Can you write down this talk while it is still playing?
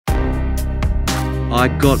I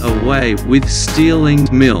got away with stealing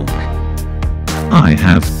milk. I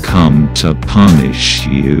have come to punish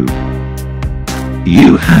you.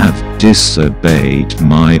 You have disobeyed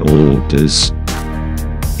my orders.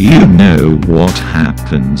 You know what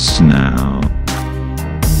happens now.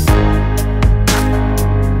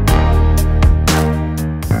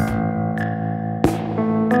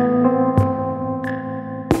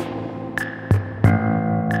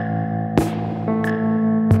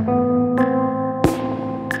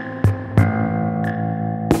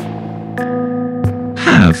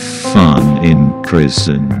 Have fun in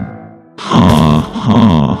prison. Ha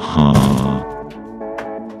ha ha.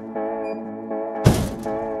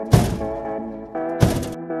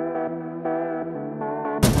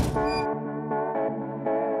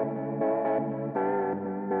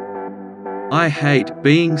 I hate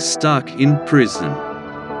being stuck in prison.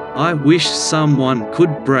 I wish someone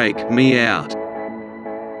could break me out.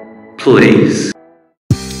 Please.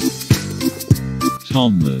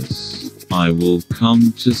 Thomas, I will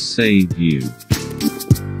come to save you.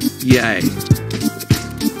 Yay.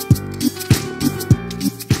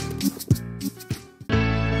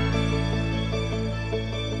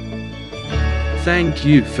 Thank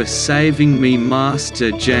you for saving me,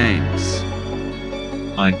 Master James.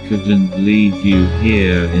 I couldn't leave you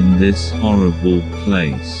here in this horrible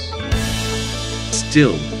place.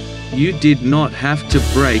 Still, you did not have to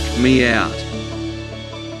break me out.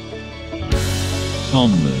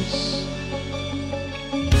 Thomas,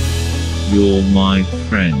 you're my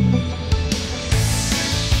friend.